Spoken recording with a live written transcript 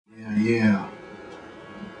Yeah.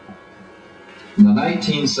 In the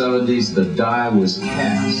 1970s, the die was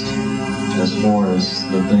cast as far as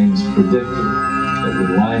the things predicted that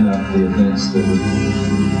would line up the events that would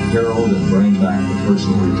herald and bring back the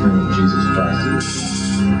personal return of Jesus Christ.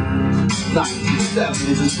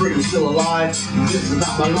 1970s, this freedom still alive. This is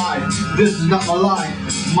not my life. This is not my life.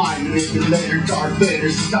 Mind manipulator, Darth Vader.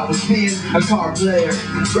 Since I was being a card player,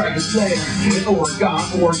 Dragon Slayer in Oregon,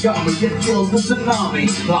 but get kills the tsunami.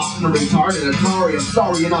 Lost in a retarded Atari. I'm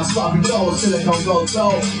sorry, you're not sloppy Joe. Silicone go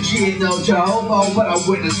so. She ain't no Jehovah, but I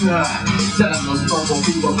witnessed her telling those purple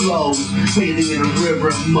people flows, bathing in a river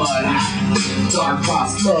of mud. Dark pot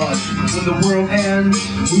sludge. When the world ends,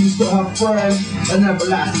 we still have friends. An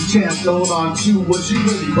everlasting chance to hold on to what you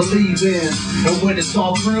really believe in. And when it's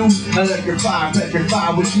all through, electrify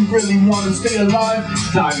what you really want to stay alive.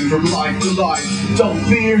 Diving from life to life. Don't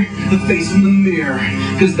fear the face in the mirror,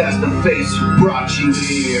 cause that's the face who brought you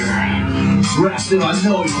here. Rest if I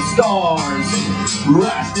know evil stars.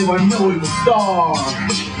 Rest if I know evil stars.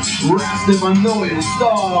 Rest if I know evil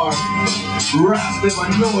stars. Rest if I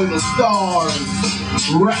know evil stars.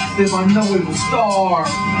 Rest if I know evil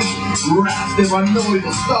stars. Rest if I know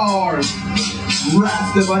evil stars.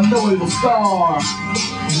 Rest if I know evil stars.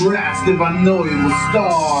 Rest if I know evil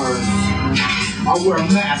stars. I wear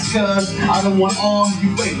a mask cause I don't want all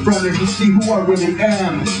you fake brothers to see who I really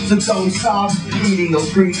am. So don't stop eating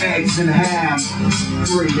those green eggs and ham.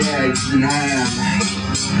 Green eggs and ham.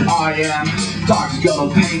 I am toxic yellow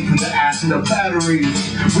paint from the acid of batteries.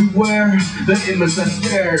 We wear the image that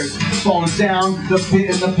stares, falling down the pit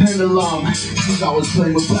and the pendulum. Since I was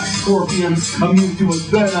playing with black scorpions, immune to his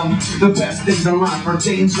venom. The best things in life are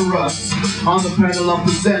dangerous. On the pendulum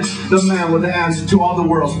present the man with the answer to all the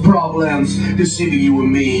world's problems. Deceiving you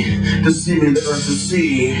and me, deceiving the earth to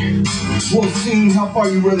see. We'll see how far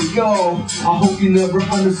you really go. I hope you never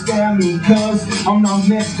understand me, cause I'm not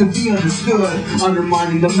meant to be understood.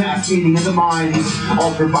 Undermining the mass meaning of the minds.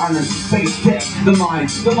 Ultra violence, space tech, the mind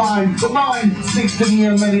speaks to me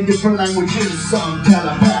in many different languages. Some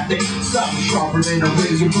telepathic, some sharper than a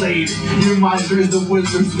razor blade. Your mind is the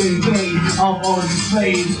wisdom's been paid of all its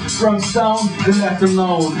slaves. From stone and left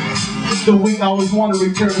alone. The weak always want to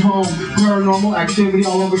return home. Paranormal activity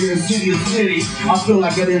all over your city. I feel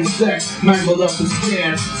like an insect, mangled up and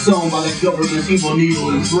scared, sewn by the government's evil needle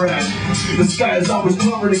and thread. The sky is always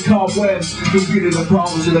covered in cobwebs, defeating the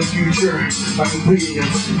problems of the future by completing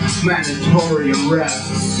its mandatory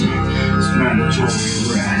arrests. It's mandatory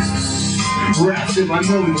arrests. Rest if I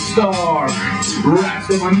know evil stars. Rest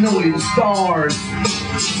if I know evil stars.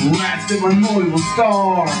 Rest if I know evil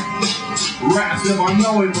stars. Rest if I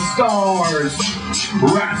know evil stars.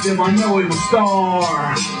 Rest if I know evil stars.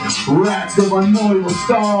 Rest if I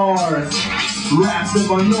know evil stars. Rest if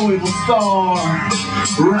I know evil stars.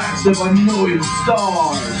 Rest if I know evil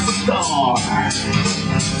stars.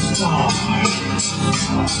 Stars.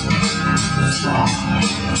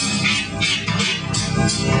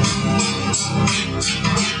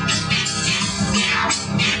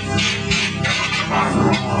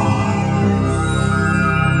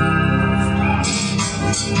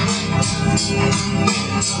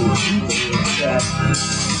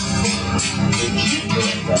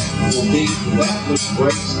 Will be that which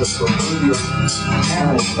breaks the proverbial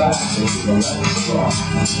camel's back into the last straw.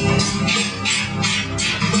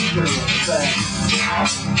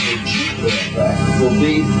 Will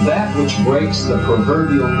be that which breaks the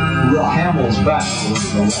proverbial camel's back into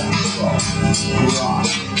the last straw.